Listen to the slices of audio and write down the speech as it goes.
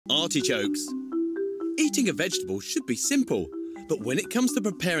Artichokes. Eating a vegetable should be simple, but when it comes to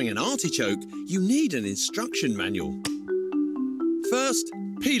preparing an artichoke, you need an instruction manual. First,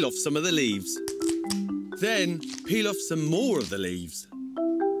 peel off some of the leaves. Then, peel off some more of the leaves.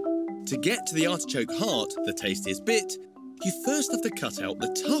 To get to the artichoke heart, the tastiest bit, you first have to cut out the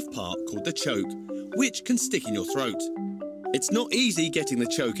tough part called the choke, which can stick in your throat. It's not easy getting the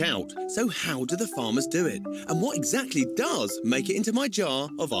choke out, so how do the farmers do it? And what exactly does make it into my jar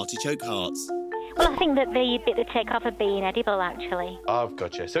of artichoke hearts? Well, I think that the bit that take off are being edible, actually. I've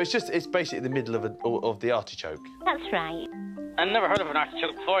gotcha. So it's basically the middle of the artichoke. That's right. I've never heard of an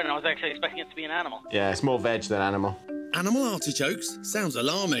artichoke before, and I was actually expecting it to be an animal. Yeah, it's more veg than animal. Animal artichokes? Sounds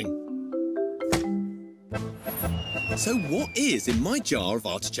alarming. So what is in my jar of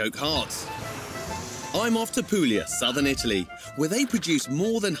artichoke hearts? I'm off to Puglia, southern Italy, where they produce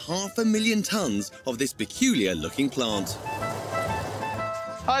more than 500,000 tonnes of this peculiar-looking plant.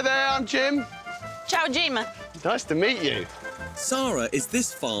 Hi there, I'm Jim. Ciao, Jim. Nice to meet you. Sarah is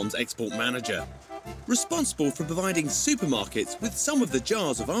this farm's export manager, responsible for providing supermarkets with some of the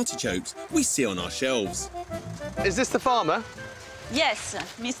jars of artichokes we see on our shelves. Is this the farmer? Yes,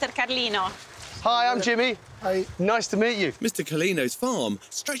 Mr. Carlino. Hi, I'm Jimmy. Hi. Nice to meet you. Mr. Carlino's farm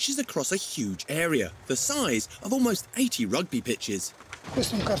stretches across a huge area, the size of almost 80 rugby pitches.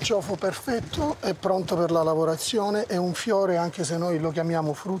 Questo è un carciofo perfetto, è pronto per la lavorazione, è un fiore anche se noi lo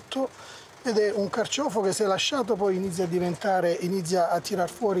chiamiamo frutto, ed è un carciofo che se lasciato poi inizia a tirar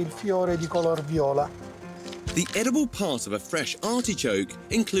fuori il fiore di color viola. The edible part of a fresh artichoke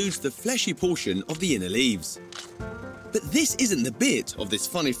includes the fleshy portion of the inner leaves. But this isn't the bit of this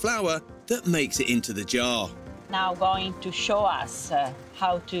funny flower that makes it into the jar. Now going to show us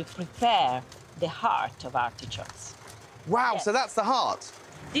how to prepare the heart of artichokes. Wow, Yes. so that's the heart.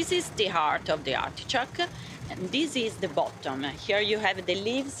 This is the heart of the artichoke, and this is the bottom. Here you have the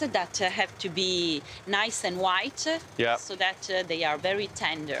leaves that have to be nice and white, Yeah. so that they are very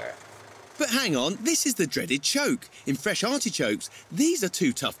tender. But hang on, this is the dreaded choke. In fresh artichokes, these are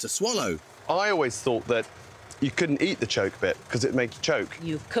too tough to swallow. I always thought that you couldn't eat the choke bit because it makes you choke.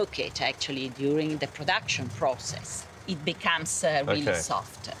 You cook it actually during the production process. It becomes really Okay.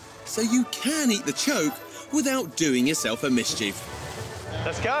 soft. So you can eat the choke without doing yourself a mischief.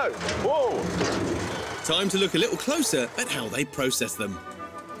 Let's go. Whoa. Time to look a little closer at how they process them.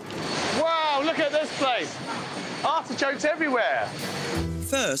 Wow, look at this place. Artichokes everywhere.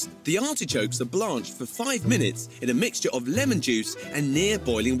 First, the artichokes are blanched for 5 minutes in a mixture of lemon juice and near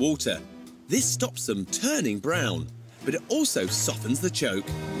boiling water. This stops them turning brown, but it also softens the choke.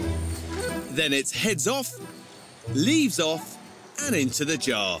 Then it's heads off, leaves off, and into the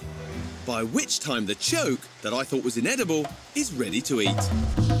jar. By which time the choke, that I thought was inedible, is ready to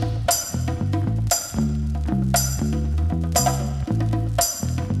eat.